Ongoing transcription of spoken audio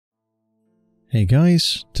Hey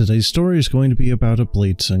guys, today's story is going to be about a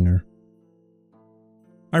blade singer.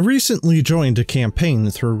 I recently joined a campaign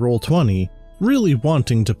through Roll20, really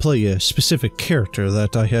wanting to play a specific character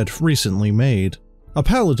that I had recently made. A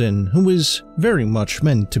paladin who was very much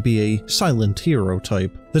meant to be a silent hero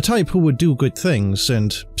type, the type who would do good things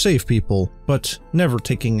and save people, but never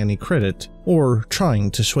taking any credit, or trying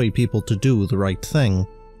to sway people to do the right thing.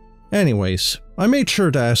 Anyways, I made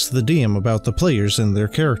sure to ask the DM about the players and their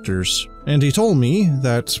characters, and he told me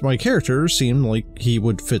that my character seemed like he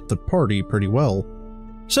would fit the party pretty well.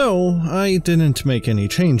 So, I didn't make any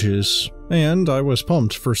changes, and I was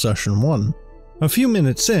pumped for session 1. A few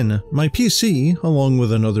minutes in, my PC, along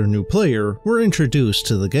with another new player, were introduced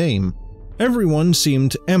to the game. Everyone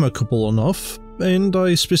seemed amicable enough, and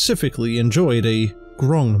I specifically enjoyed a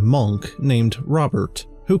grung monk named Robert,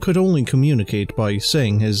 who could only communicate by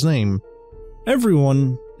saying his name.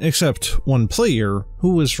 Everyone except one player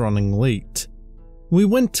who was running late. We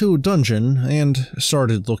went to a dungeon and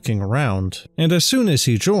started looking around, and as soon as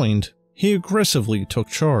he joined, he aggressively took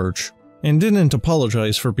charge, and didn't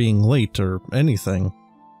apologize for being late or anything.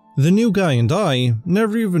 The new guy and I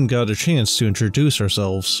never even got a chance to introduce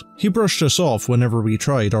ourselves. He brushed us off whenever we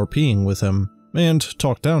tried RPing with him, and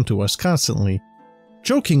talked down to us constantly.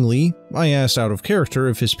 Jokingly, I asked out of character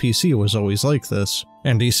if his PC was always like this,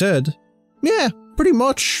 and he said, "Yeah, pretty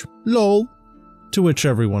much, lol," to which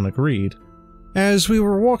everyone agreed. As we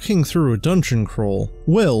were walking through a dungeon crawl,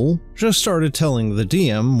 Will just started telling the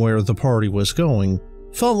DM where the party was going,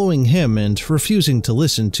 following him and refusing to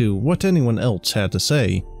listen to what anyone else had to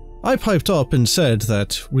say. I piped up and said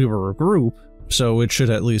that we were a group, so it should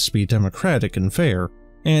at least be democratic and fair.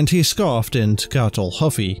 And he scoffed and got all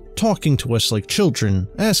huffy, talking to us like children,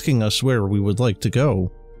 asking us where we would like to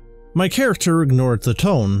go. My character ignored the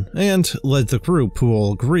tone, and led the group who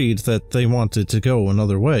all agreed that they wanted to go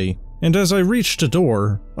another way, and as I reached a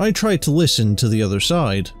door, I tried to listen to the other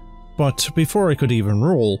side, but before I could even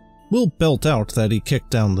roll, Will belt out that he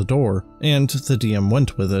kicked down the door, and the DM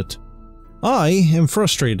went with it. I am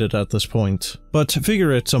frustrated at this point, but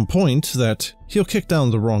figure at some point that he'll kick down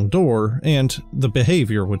the wrong door and the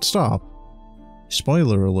behavior would stop.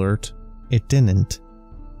 Spoiler alert, it didn't.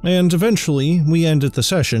 And eventually, we ended the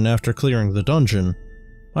session after clearing the dungeon.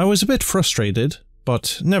 I was a bit frustrated,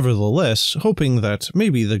 but nevertheless hoping that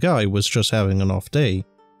maybe the guy was just having an off day.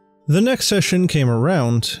 The next session came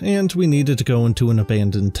around, and we needed to go into an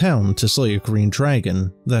abandoned town to slay a green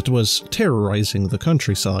dragon that was terrorizing the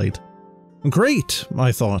countryside. Great,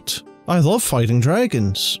 I thought. I love fighting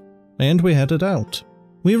dragons. And we headed out.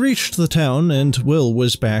 We reached the town and Will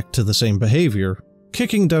was back to the same behavior,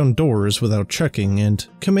 kicking down doors without checking and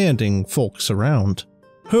commanding folks around,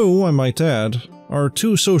 who, I might add, are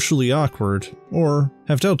too socially awkward, or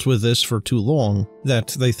have dealt with this for too long, that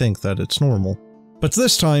they think that it's normal. But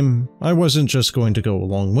this time, I wasn't just going to go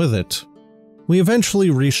along with it. We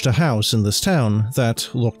eventually reached a house in this town that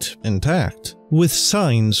looked intact, with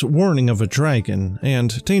signs warning of a dragon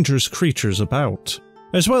and dangerous creatures about,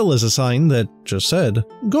 as well as a sign that just said,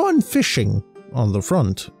 "Gone fishing," on the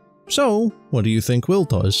front. So, what do you think Will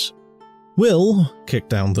does? Will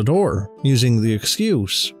kicked down the door, using the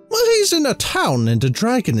excuse, "Well, he's in a town and a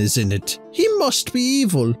dragon is in it. He must be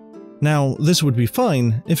evil." Now, this would be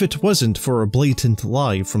fine if it wasn't for a blatant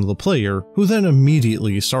lie from the player, who then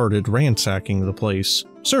immediately started ransacking the place,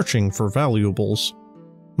 searching for valuables.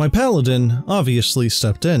 My paladin obviously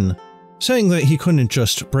stepped in, saying that he couldn't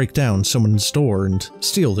just break down someone's door and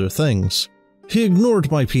steal their things. He ignored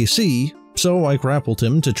my PC, so I grappled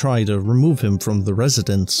him to try to remove him from the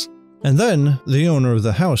residence. And then, the owner of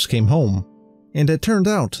the house came home, and it turned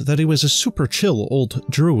out that he was a super chill old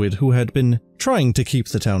druid who had been trying to keep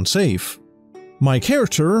the town safe. My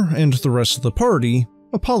character and the rest of the party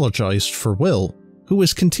apologized for Will, who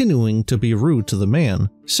was continuing to be rude to the man,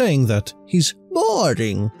 saying that he's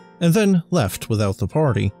boring, and then left without the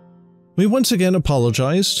party. We once again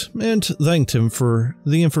apologized and thanked him for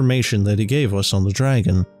the information that he gave us on the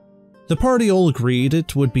dragon. The party all agreed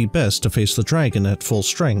it would be best to face the dragon at full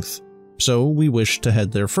strength, so we wished to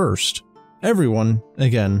head there first. Everyone,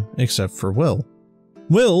 again, except for Will.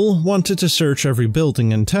 Will wanted to search every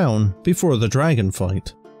building in town before the dragon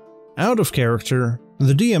fight. Out of character,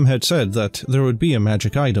 the DM had said that there would be a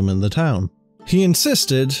magic item in the town. He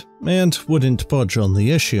insisted, and wouldn't budge on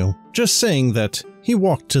the issue, just saying that he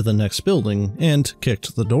walked to the next building and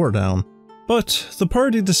kicked the door down. But the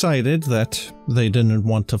party decided that they didn't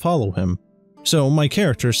want to follow him. So my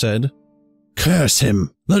character said, "Curse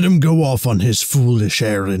him! Let him go off on his foolish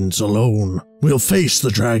errands alone. We'll face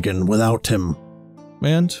the dragon without him."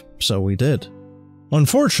 And so we did.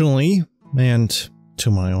 Unfortunately, and to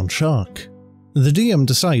my own shock, the DM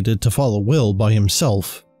decided to follow Will by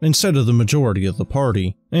himself instead of the majority of the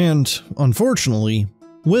party, and, unfortunately,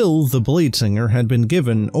 Will the Bladesinger had been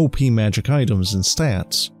given OP magic items and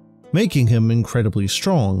stats, making him incredibly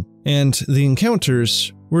strong, and the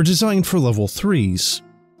encounters were designed for level 3s.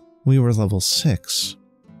 We were level 6.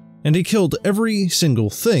 And he killed every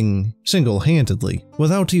single thing single-handedly,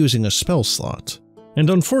 without using a spell slot. And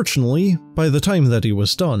unfortunately, by the time that he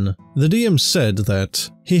was done, the DM said that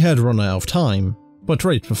he had run out of time, but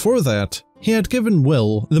right before that, he had given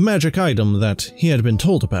Will the magic item that he had been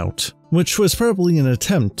told about, which was probably an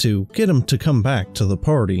attempt to get him to come back to the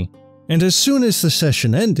party. And as soon as the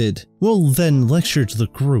session ended, Will then lectured the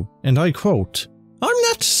group, and I quote, "I'm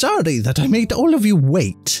not sorry that I made all of you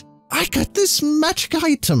wait. I got this magic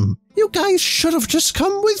item. You guys should have just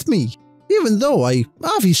come with me, even though I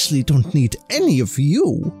obviously don't need any of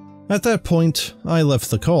you." At that point, I left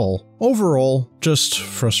the call, overall just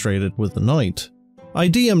frustrated with the night. I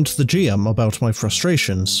DM'd the GM about my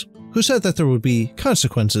frustrations, who said that there would be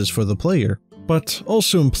consequences for the player, but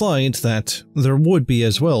also implied that there would be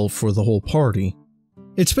as well for the whole party.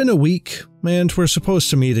 It's been a week, and we're supposed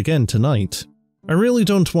to meet again tonight. I really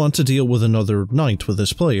don't want to deal with another night with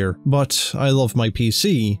this player, but I love my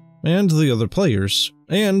PC, and the other players,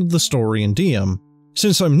 and the story and DM.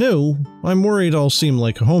 Since I'm new, I'm worried I'll seem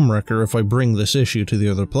like a homewrecker if I bring this issue to the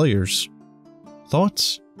other players.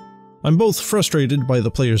 Thoughts? I'm both frustrated by the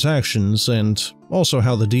player's actions and also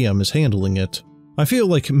how the DM is handling it. I feel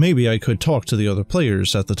like maybe I could talk to the other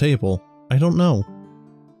players at the table. I don't know.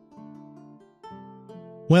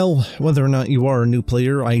 Well, whether or not you are a new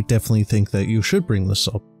player, I definitely think that you should bring this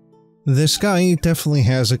up. This guy definitely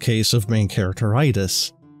has a case of main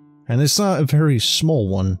characteritis, and it's not a very small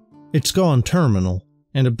one. It's gone terminal,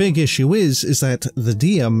 and a big issue is that the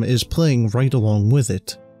DM is playing right along with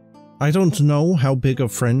it. I don't know how big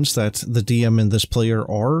of friends that the DM and this player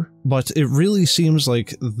are, but it really seems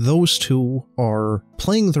like those two are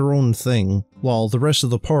playing their own thing while the rest of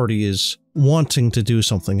the party is wanting to do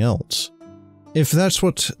something else. If that's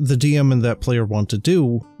what the DM and that player want to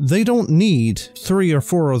do, they don't need 3 or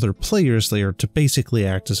 4 other players there to basically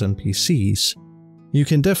act as NPCs. You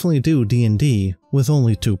can definitely do D&D with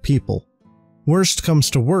only 2 people. Worst comes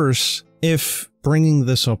to worst, if bringing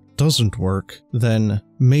this up doesn't work, then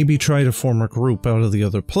maybe try to form a group out of the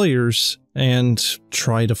other players and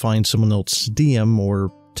try to find someone else to DM or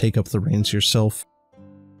take up the reins yourself.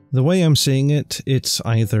 The way I'm seeing it, it's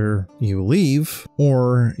either you leave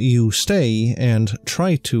or you stay and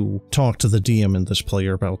try to talk to the DM and this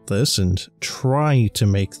player about this and try to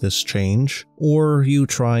make this change, or you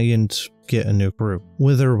try and get a new group,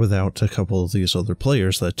 with or without a couple of these other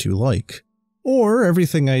players that you like. Or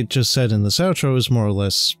everything I just said in this outro is more or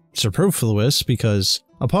less superfluous because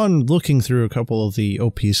upon looking through a couple of the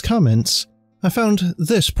OP's comments, I found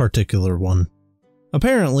this particular one.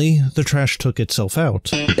 Apparently, the trash took itself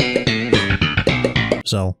out.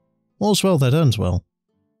 So, all's well that ends well.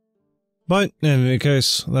 But, in any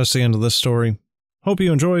case, that's the end of this story. Hope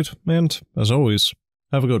you enjoyed, and, as always,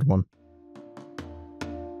 have a good one.